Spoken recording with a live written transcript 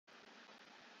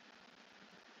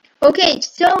Okay,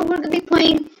 so we're gonna be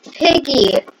playing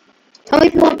Piggy. Tell me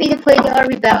if you want me to play the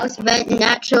RV Battles event and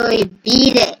actually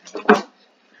beat it.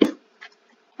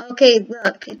 Okay,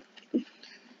 look.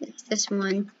 It's this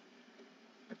one.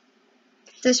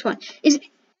 This one. Is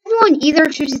everyone either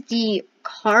chooses the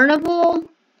carnival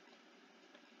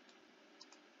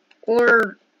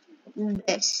or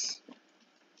this?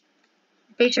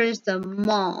 Pretty sure it's the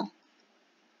mall.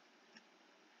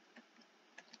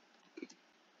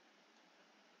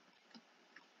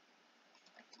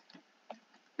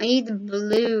 I need the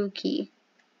blue key.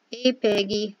 Hey,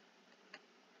 Piggy.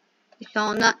 You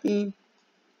saw nothing.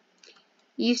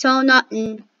 You saw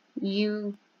nothing.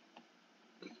 You,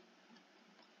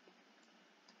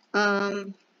 I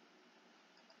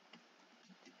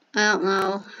don't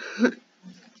know.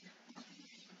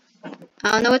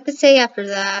 I don't know what to say after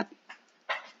that.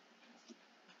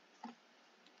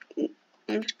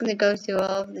 I'm just gonna go through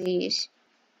all of these.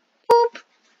 Boop.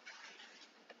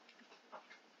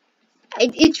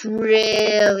 It's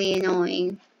really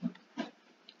annoying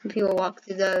when people walk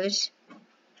through those.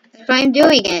 That's why I'm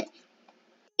doing it.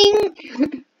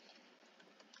 Ding.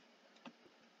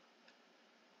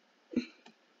 I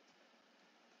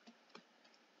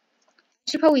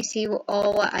should probably see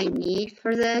all what I need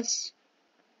for this.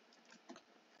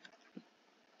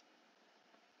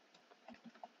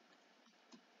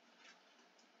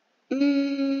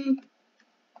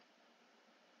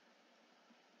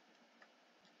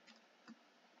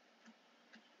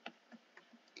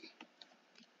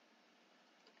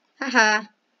 Haha.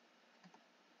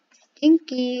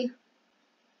 Stinky.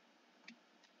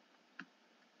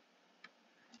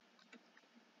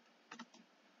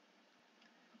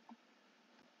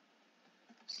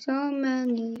 So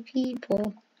many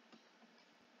people.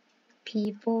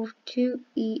 People to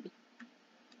eat.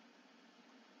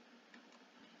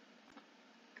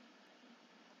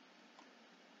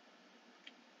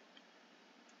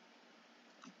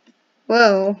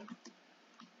 Whoa.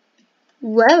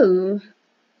 Whoa.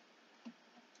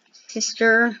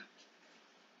 Sister.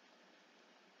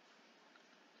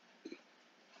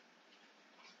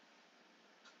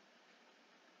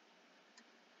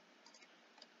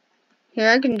 Here,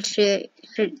 I can shoot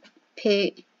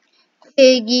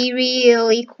Piggy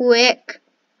really quick.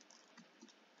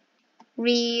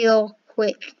 Real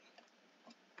quick.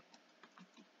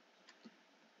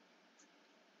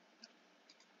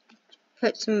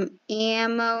 Put some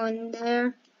ammo in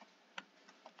there.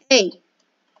 Hey.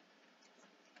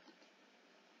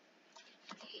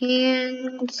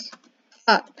 Hands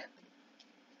up.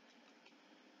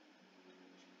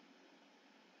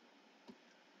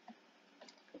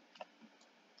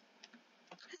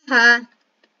 It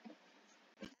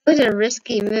was a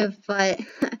risky move, but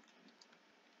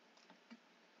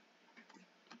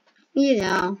you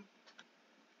know.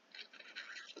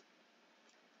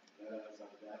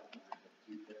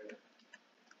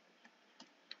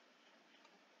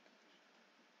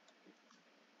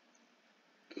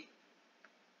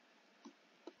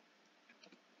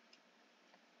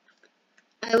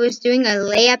 I was doing a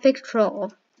layup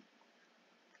patrol.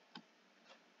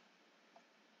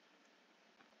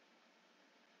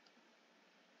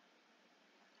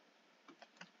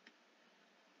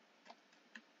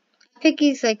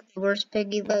 Piggy's like the worst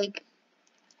Piggy, like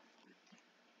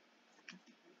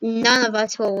none of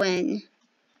us will win.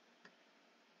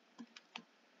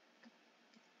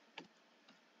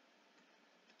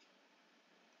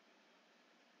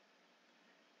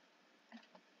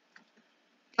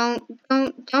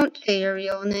 Don't say your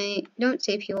real name. Don't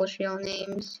say people's real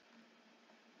names.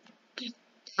 Just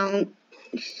don't.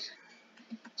 It's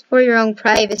for your own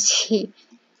privacy.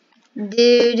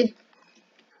 Dude.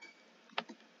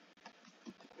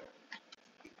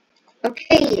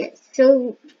 Okay,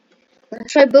 so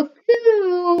let's try book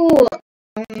 2.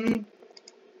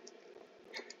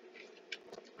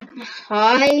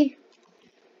 Hi.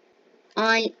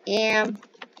 I am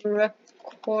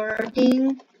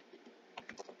recording.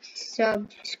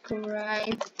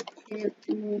 Subscribe to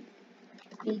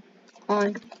me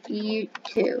on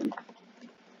YouTube.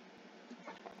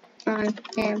 I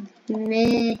am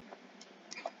mini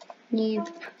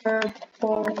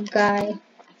purple guy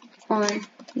on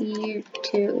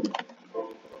YouTube.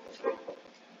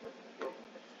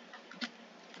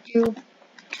 Do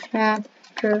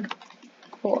chapter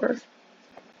 4.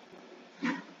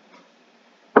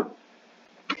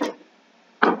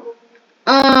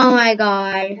 Oh my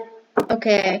god.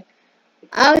 Okay.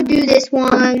 I'll do this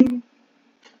one.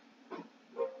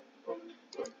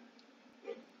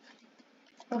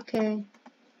 Okay.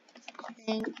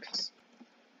 Thanks.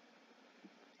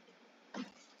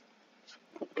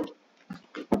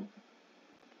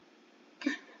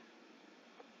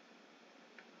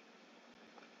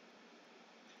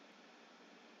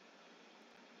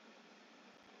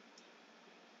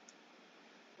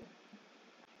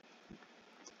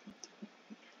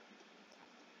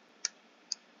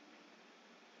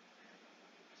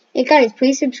 Hey guys,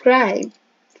 please subscribe.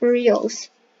 For reals.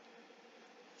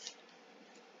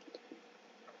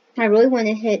 I really want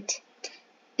to hit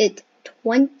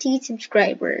 20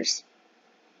 subscribers.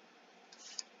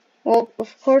 Well,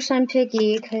 of course I'm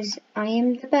Piggy, because I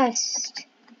am the best.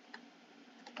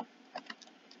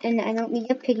 And I don't need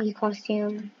a piggy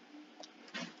costume.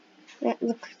 That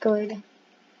looks good.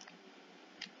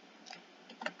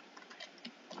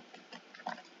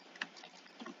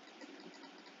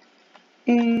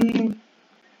 I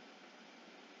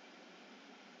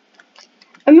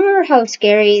remember how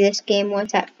scary this game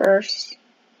was at first.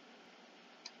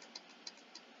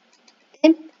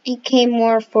 It became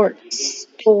more for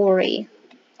story.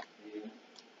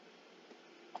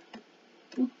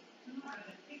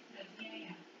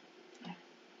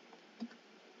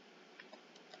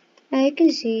 I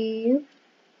can see you.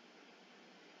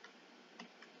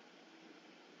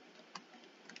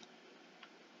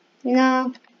 You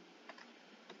know,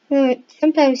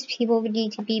 sometimes people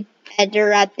need to be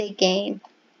better at the game.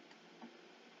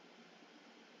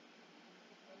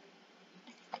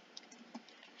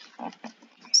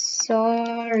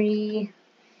 Sorry.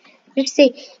 Just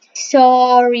say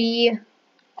sorry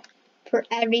for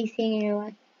everything in your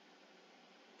life.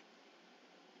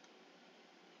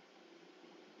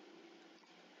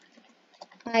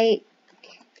 I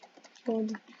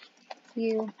told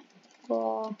you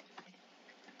for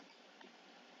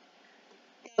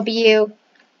W.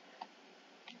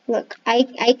 Look,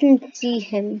 I can see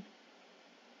him.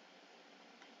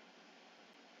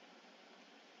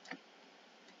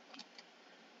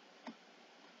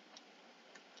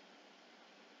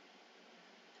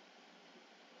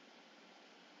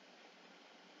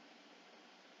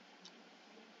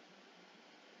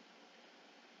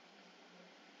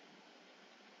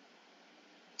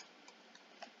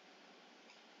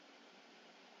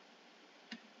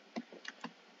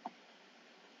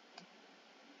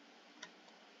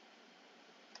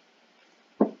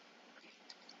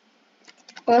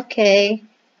 Okay.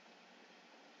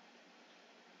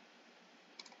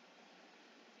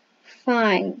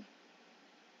 Fine.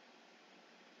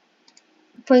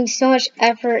 Putting so much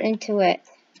effort into it.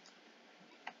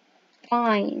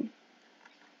 Fine.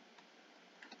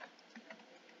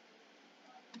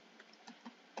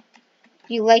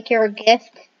 You like your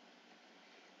gift?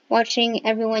 Watching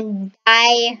everyone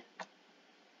die?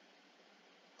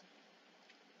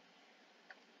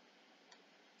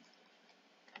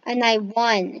 And I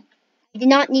won. I did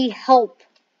not need help.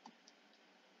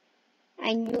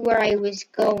 I knew where I was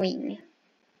going.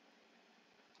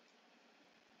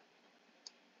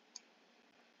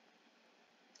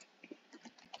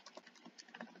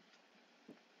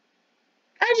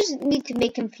 I just need to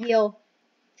make him feel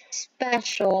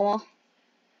special.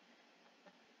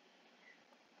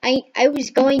 I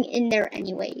was going in there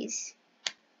anyways.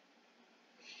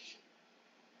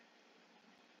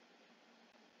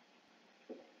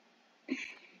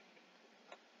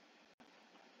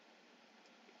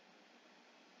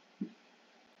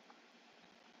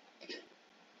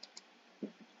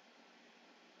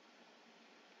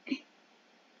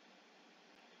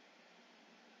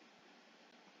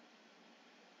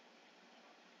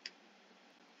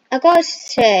 I gotta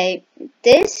say,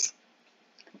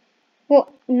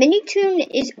 Minitoon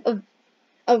is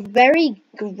a very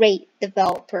great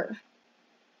developer.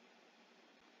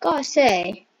 Gotta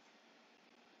say,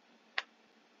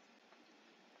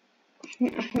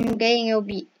 I'm getting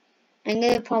I'm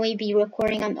gonna probably be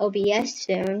recording on OBS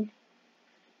soon,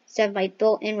 instead of my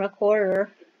built-in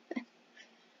recorder.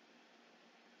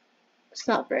 It's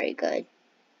not very good.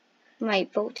 My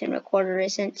built-in recorder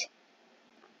isn't.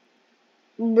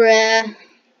 Bruh.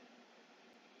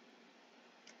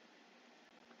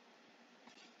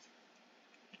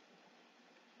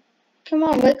 Come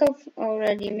on, wake up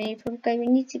already, Maple. We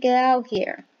need to get out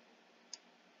here.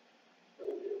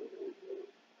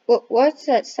 What's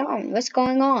that sound? What's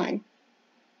going on?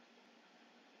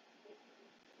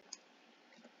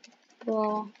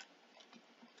 Well,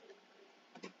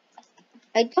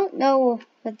 I don't know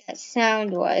what that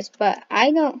sound was, but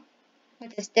I don't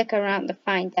want to stick around to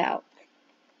find out.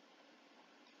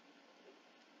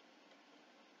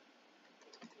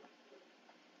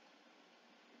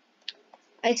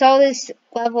 I saw this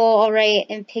level already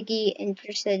in Piggy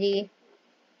Intercity.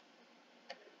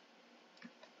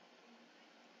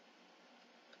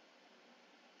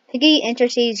 Piggy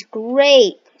Intercity is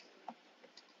great.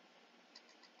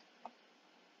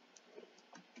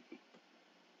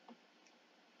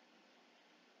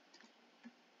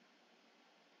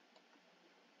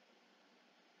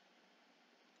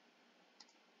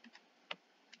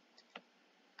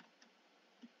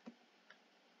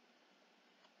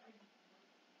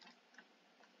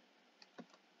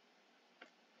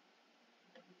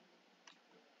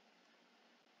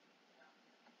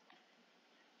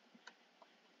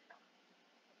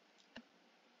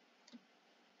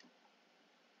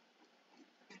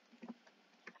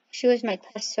 She was my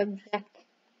test subject.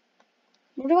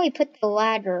 Where do I put the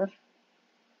ladder?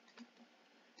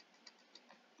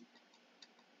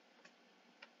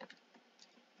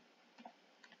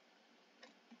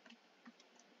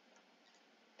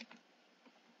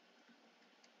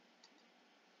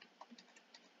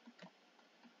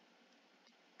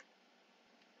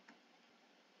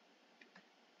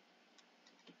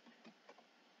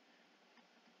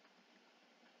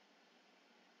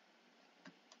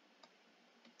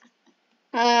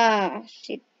 Ah,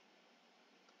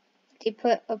 they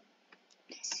put a.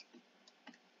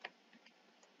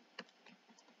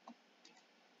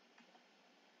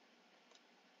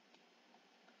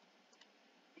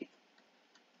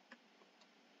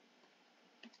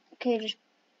 Okay, just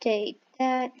take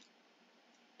that.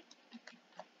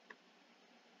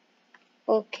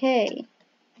 Okay.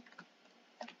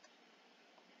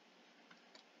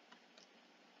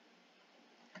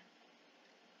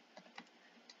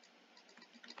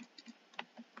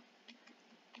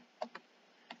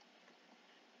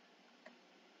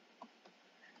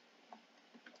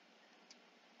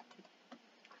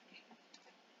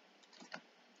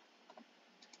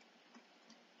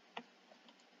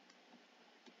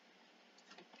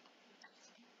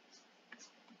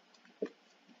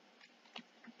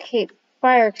 Okay,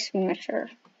 fire extinguisher.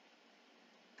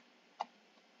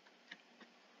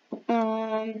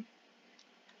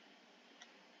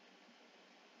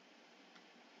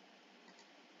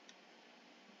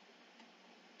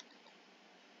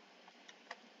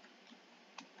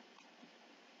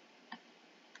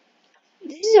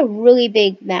 This is a really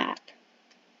big map.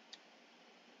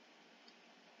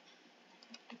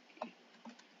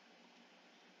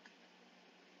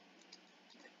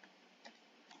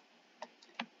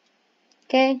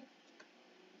 Okay.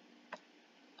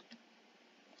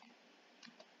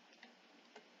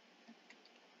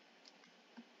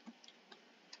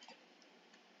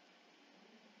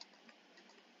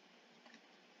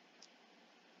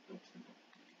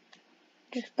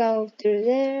 Just go through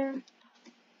there.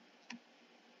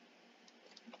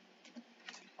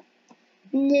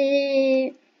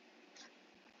 Nah.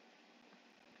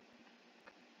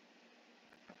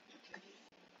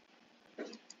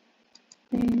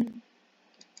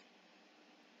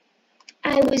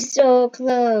 I was so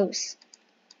close.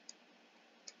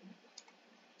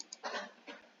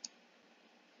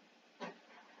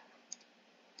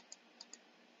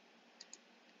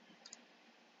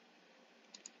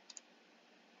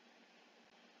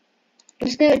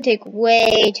 It's gonna take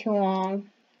way too long.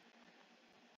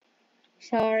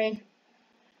 Sorry.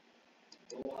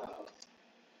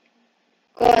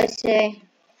 Gotta say.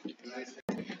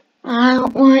 I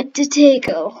don't want to take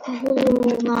a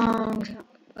whole long time.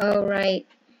 Oh, right.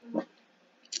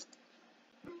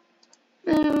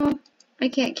 No, I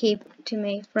can't keep too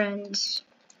many friends.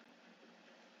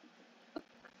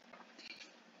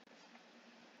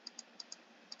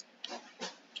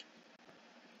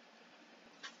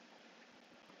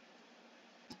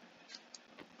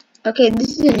 Okay,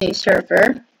 this is a new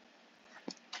server.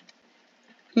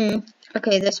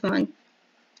 Okay, this one.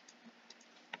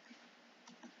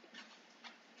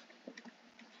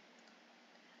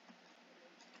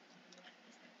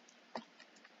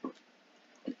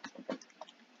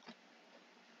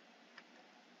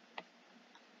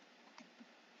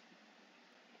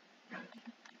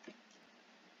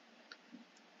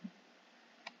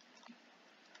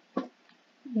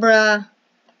 Bruh.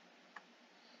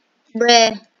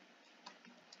 Bruh.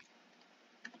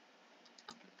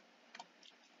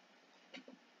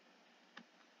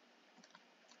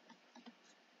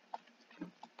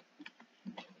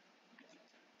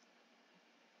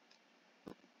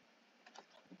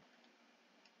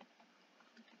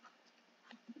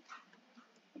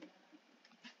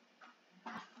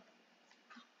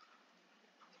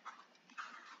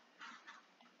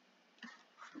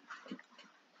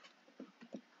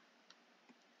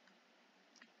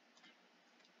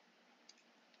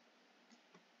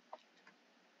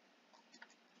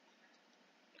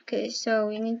 Okay, so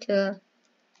we need to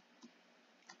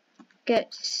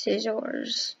get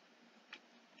scissors.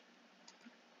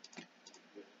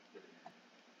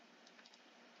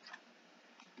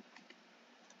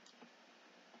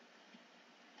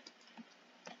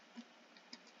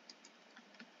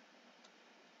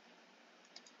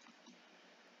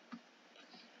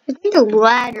 I think the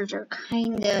ladders are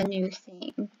kinda a new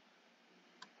thing.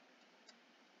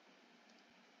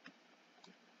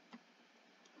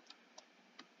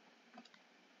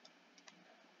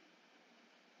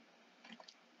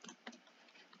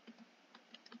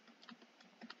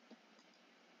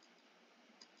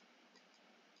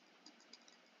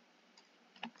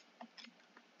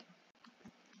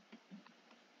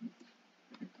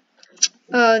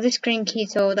 Oh, this green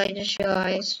key's old, I just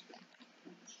realized.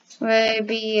 Would it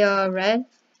be red?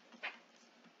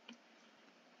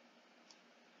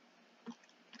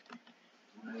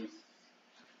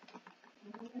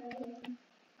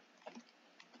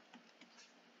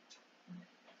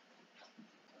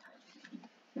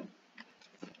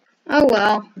 Oh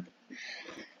well.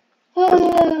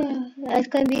 That's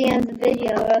gonna be the end of the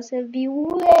video, or else it'd be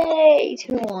way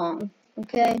too long.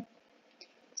 Okay?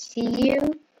 See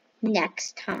you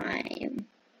next time.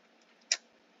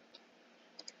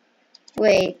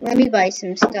 Wait, let me buy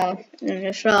some stuff in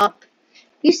the shop.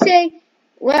 You say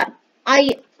what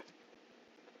I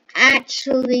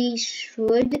actually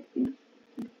should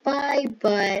buy,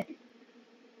 but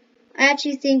I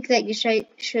actually think that you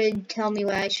should tell me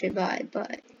what I should buy,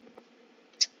 but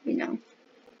you know.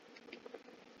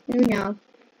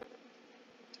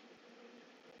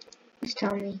 Just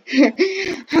tell me.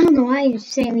 I don't know why you're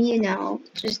saying you know.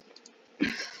 Just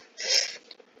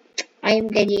I am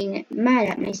getting mad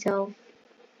at myself.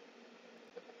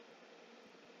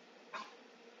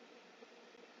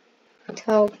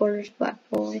 Teleporter's black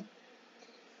boy.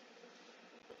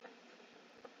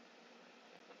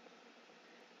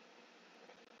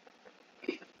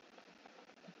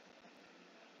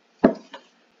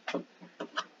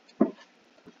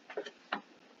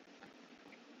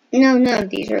 No, none of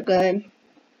these are good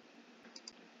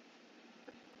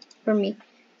for me,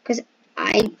 cause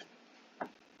I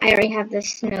already have the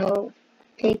snow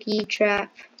piggy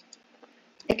trap.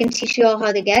 I can teach you all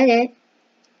how to get it,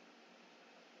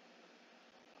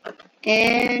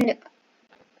 and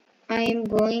I am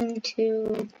going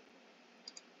to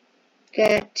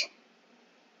get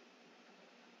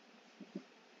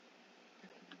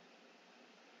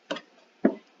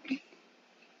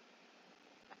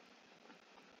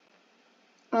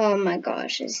oh my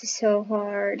gosh, this is so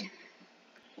hard.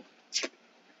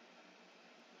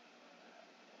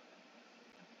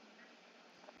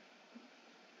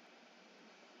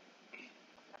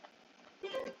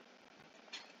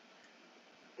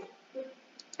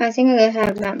 I think I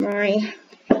have memory.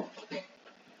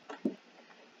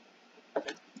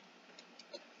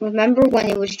 Remember when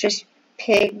it was just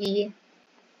Piggy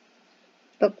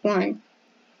book 1?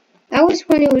 That was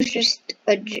when it was just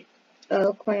when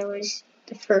it was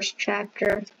the first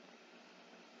chapter.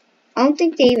 I don't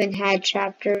think they even had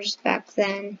chapters back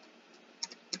then.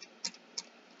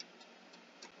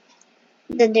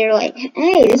 Then they're like,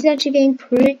 hey, this is actually getting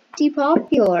pretty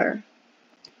popular.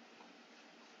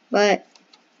 But,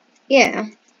 yeah.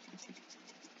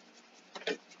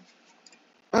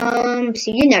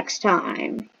 See you next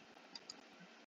time.